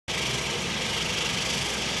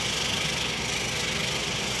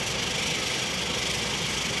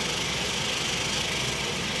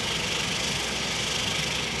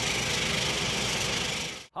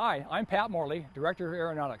Hi, I'm Pat Morley, Director of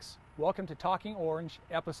Aeronautics. Welcome to Talking Orange,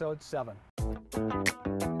 Episode 7.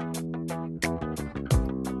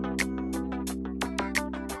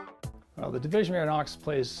 The Division of Aeronautics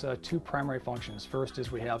plays two primary functions. First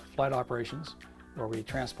is we have flight operations, where we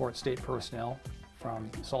transport state personnel from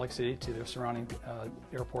Salt Lake City to their surrounding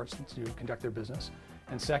airports to conduct their business.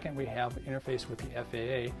 And second, we have interface with the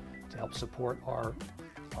FAA to help support our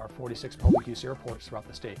 46 public use airports throughout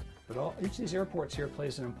the state. But each of these airports here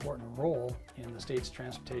plays an important role in the state's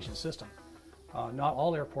transportation system. Not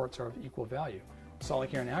all airports are of equal value. Salt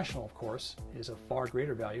Lake International, of course, is of far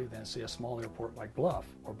greater value than, say, a small airport like Bluff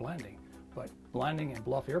or Blanding. But Blanding and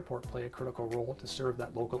Bluff Airport play a critical role to serve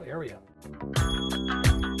that local area.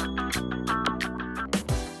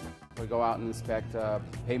 We go out and inspect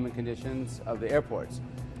pavement conditions of the airports.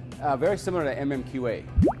 Very similar to MMQA,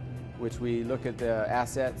 which we look at the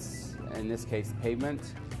assets, in this case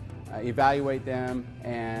pavement, evaluate them,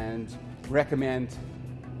 and recommend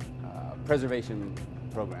preservation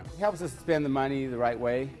program. It helps us spend the money the right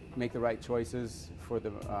way, make the right choices for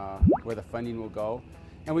where the funding will go.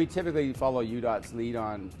 And we typically follow UDOT's lead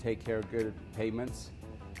on take care of good pavements,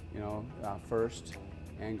 first,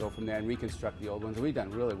 and go from there and reconstruct the old ones. We've done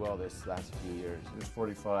really well this last few years. There's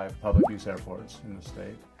 45 public use airports in the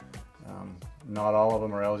state. Not all of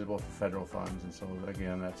them are eligible for federal funds, and so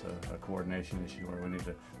again, that's a coordination issue where we need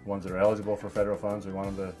the ones that are eligible for federal funds, we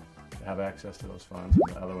want them to have access to those funds, and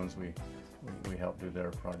the other ones we help do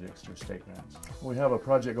their projects through state grants. We have a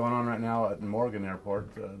project going on right now at Morgan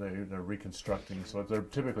Airport. They're reconstructing, so they're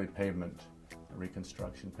typically pavement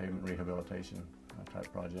reconstruction, pavement rehabilitation type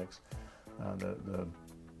projects.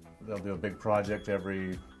 They'll do a big project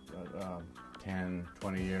every 10,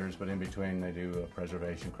 20 years, but in between they do a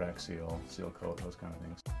preservation, crack seal, seal coat, those kind of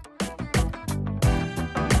things.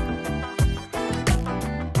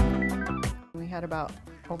 We had about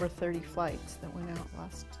over 30 flights that went out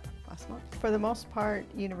last month. For the most part,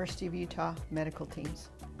 University of Utah medical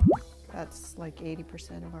teams. That's like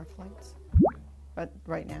 80% of our flights. But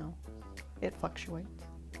right now, it fluctuates.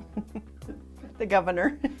 The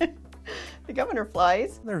governor. The governor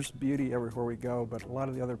flies. There's beauty everywhere we go, but a lot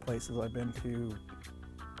of the other places I've been to,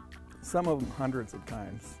 some of them hundreds of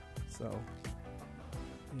times. So,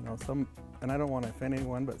 and I don't want to offend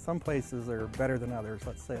anyone, but some places are better than others,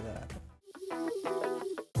 let's say that.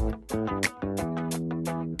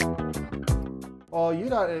 Well,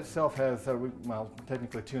 UDOT itself has,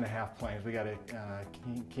 technically 2.5 planes. We got a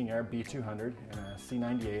King Air B200 and a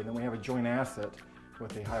C98, and then we have a joint asset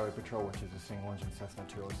with the Highway Patrol, which is a single-engine Cessna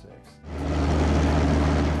 206.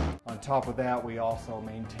 On top of that, we also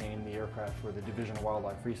maintain the aircraft for the Division of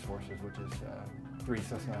Wildlife Resources, which is 3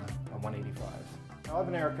 Cessna 185s. I've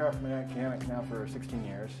been an aircraft mechanic now for 16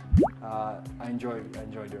 years. I enjoy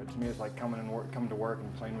doing it. To me, it's like coming to work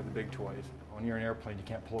and playing with the big toys. When you're in an airplane, you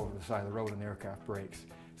can't pull over the side of the road and the aircraft breaks.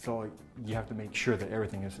 So you have to make sure that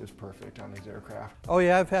everything is perfect on these aircraft. Oh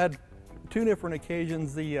yeah, I've had 2 different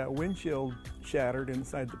occasions the windshield shattered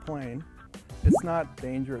inside the plane. It's not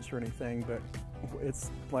dangerous or anything, but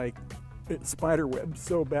it's like spider web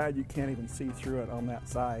so bad you can't even see through it on that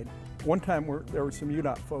side. One time there were some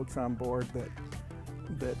UDOT folks on board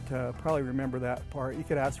that probably remember that part. You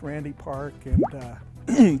could ask Randy Park and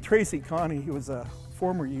Tracy Connie, who was a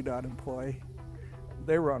former UDOT employee.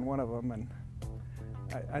 They were on one of them, and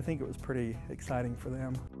I think it was pretty exciting for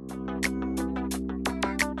them.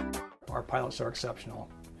 Our pilots are exceptional,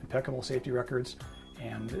 impeccable safety records,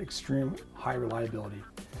 and extreme high reliability.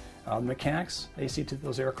 The mechanics, they see to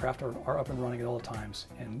those aircraft are up and running at all times,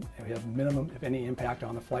 and we have minimum, if any, impact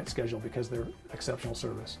on the flight schedule because they're exceptional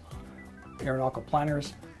service. Aeronautical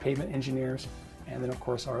planners, pavement engineers, and then of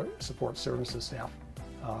course our support services staff.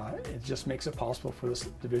 It just makes it possible for this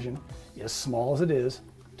division, as small as it is,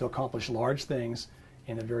 to accomplish large things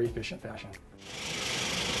in a very efficient fashion.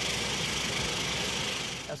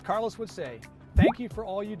 As Carlos would say, thank you for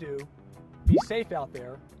all you do. Be safe out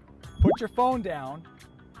there. Put your phone down,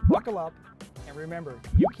 buckle up, and remember,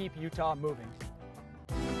 you keep Utah moving.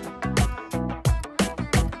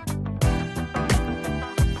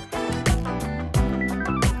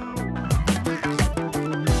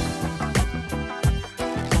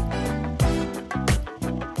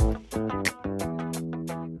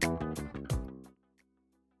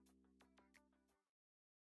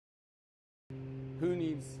 Who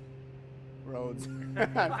needs roads? I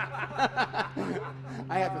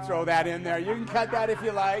have to throw that in there. You can cut that if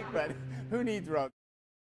you like, but who needs roads?